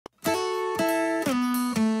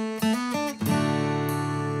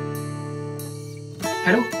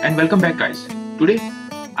Hello and welcome back, guys. Today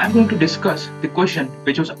I'm going to discuss the question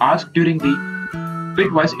which was asked during the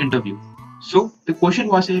BITWISE interview. So the question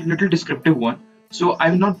was a little descriptive one. So I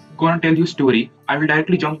will not gonna tell you story. I will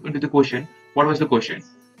directly jump into the question. What was the question?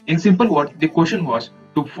 In simple words, the question was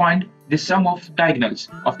to find the sum of diagonals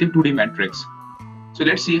of the 2D matrix. So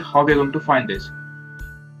let's see how we are going to find this.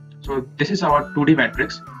 So this is our 2D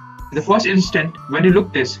matrix. In the first instant, when you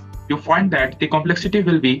look this, you find that the complexity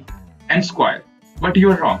will be n square. But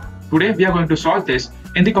you are wrong. Today we are going to solve this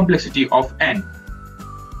in the complexity of n.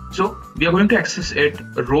 So we are going to access it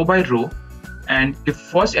row by row, and the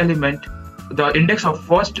first element, the index of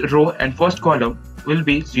first row and first column will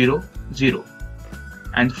be 0, 0.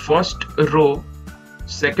 And first row,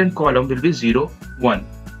 second column will be 0, 1.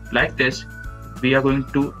 Like this, we are going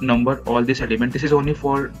to number all these elements. This is only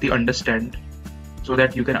for the understand, so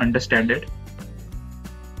that you can understand it.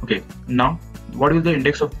 Okay, now what is the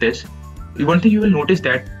index of this? One thing you will notice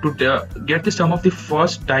that to get the sum of the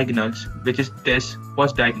first diagonals, which is this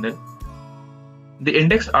first diagonal, the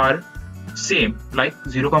index are same, like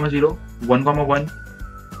 0, 0, 1, 1,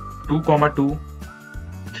 2, 2,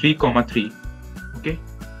 3, 3. Okay,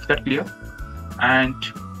 is that clear? And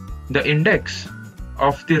the index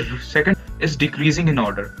of the second is decreasing in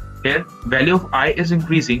order. Here value of I is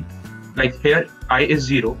increasing, like here I is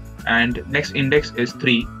 0 and next index is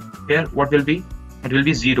 3. Here what will be? It will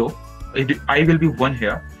be 0. I will be 1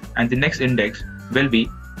 here, and the next index will be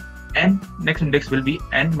n. Next index will be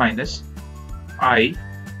n minus I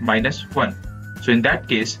minus 1. So in that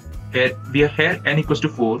case, here we are here n equals to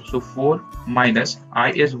 4. So 4 minus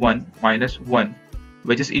I is 1 minus 1,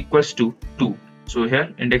 which is equals to 2. So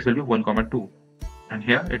here index will be 1, 2, and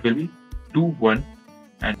here it will be 2, 1,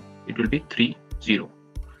 and it will be 3, 0.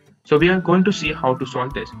 So we are going to see how to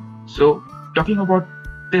solve this. So talking about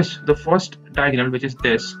this, the first diagonal, which is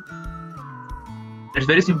this, it's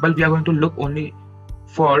very simple. We are going to look only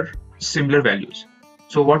for similar values.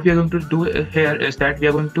 So what we are going to do here is that we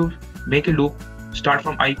are going to make a loop start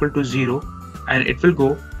from I equal to 0, and it will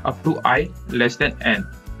go up to I less than n.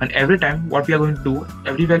 And every time what we are going to do,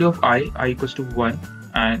 every value of I equals to 1,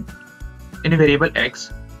 and in a variable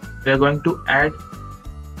x, we are going to add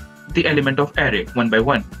the element of array one by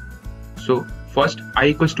one. So first I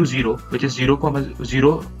equals to 0, which is 0,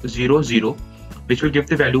 0, 0, 0, which will give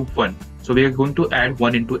the value 1. So we are going to add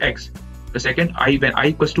 1 into x. The second when I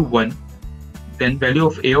equals to 1, then value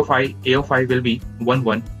of a of I will be 1,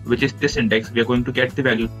 1, which is this index. We are going to get the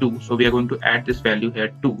value 2. So we are going to add this value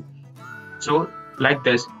here 2. So like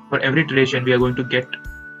this, for every iteration we are going to get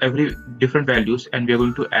every different values, and we are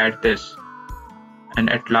going to add this. And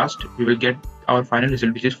at last we will get our final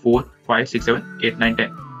result, which is 4, 5, 6, 7, 8, 9,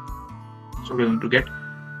 10. So we are going to get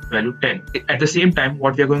value 10. At the same time,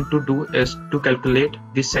 what we are going to do is to calculate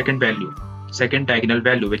the second value, second diagonal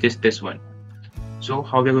value, which is this one. So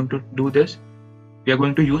how we are going to do this? We are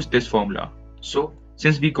going to use this formula. So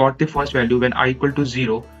since we got the first value when I equal to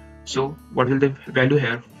 0, so what will the value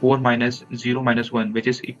here? 4 minus 0 minus 1, which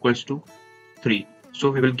is equals to 3. So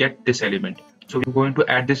we will get this element. So we're going to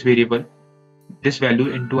add this variable, this value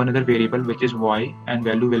into another variable, which is y, and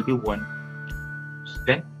value will be 1.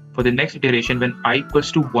 Then for the next iteration, when I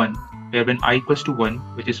equals to 1, where when I equals to 1,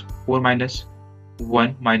 which is 4 minus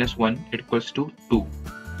 1 minus 1, it equals to 2.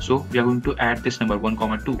 So we are going to add this number 1,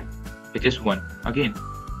 2, which is 1 again.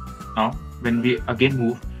 Now when we again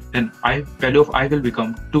move, then value of I will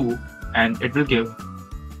become 2, and it will give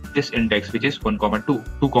this index, which is 1, 2,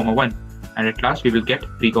 2, 1, and at last we will get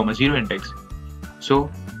 3, 0 index.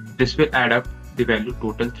 So this will add up the value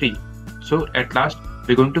total 3. So at last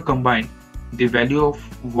we're going to combine the value of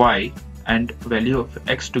y and value of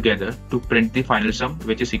x together to print the final sum,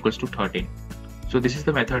 which is equals to 13. So this is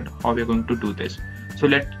the method how we are going to do this. So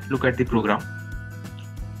let's look at the program.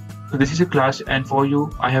 So this is a class, and for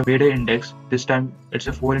you I have made an index. This time it's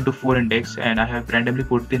a 4 into 4 index, and I have randomly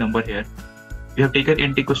put the number here. We have taken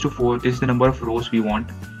int equals to 4. This is the number of rows we want,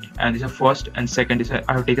 and this is first, and second is I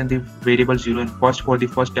have taken the variable 0, and first for the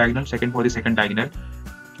first diagonal, second for the second diagonal,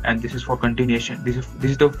 and this is for continuation. This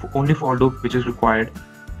is the only for loop which is required,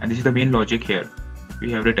 and this is the main logic here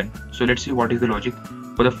we have written. So let's see what is the logic.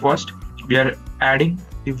 For the first, we are adding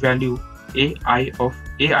the value ai of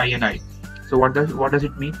ai and I. So what does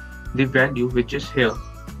it mean? The value which is here,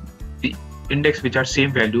 the index which are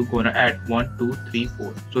same value, gonna add 1, 2, 3,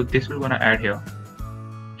 4. So this will gonna add here,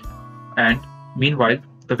 and meanwhile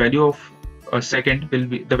the value of second will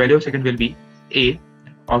be a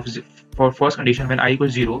of for first condition when I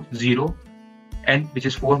equals 0, 0, n, which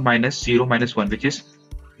is 4 minus 0 minus 1, which is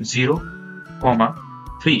 0,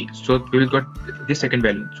 3. So we will got this second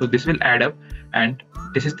value. So this will add up, and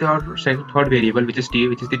This is the third variable, which is t,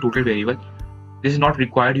 which is the total variable. This is not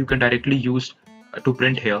required, you can directly use to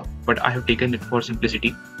print here, but I have taken it for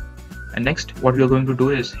simplicity. And next, what we are going to do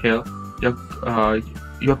is here,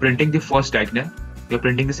 you are printing the first diagonal, you are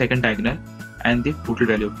printing the second diagonal, and the total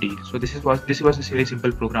value of t. So this was a very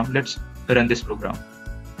simple program. Let's run this program.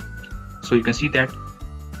 So you can see that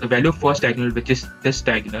the value of first diagonal, which is this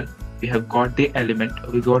diagonal, we have got the element,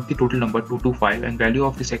 we got the total number 225, and value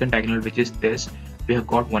of the second diagonal, which is this, we have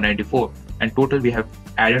got 194, and total we have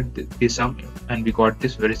added the sum and we got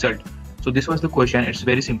this result. So this was the question. It's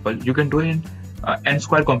very simple. You can do it in n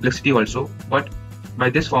square complexity also, but by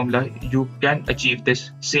this formula you can achieve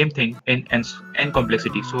this same thing in n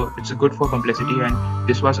complexity. So it's good for complexity, and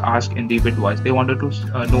this was asked in the Bitwise. They wanted to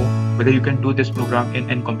know whether you can do this program in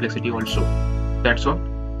n complexity also. That's all.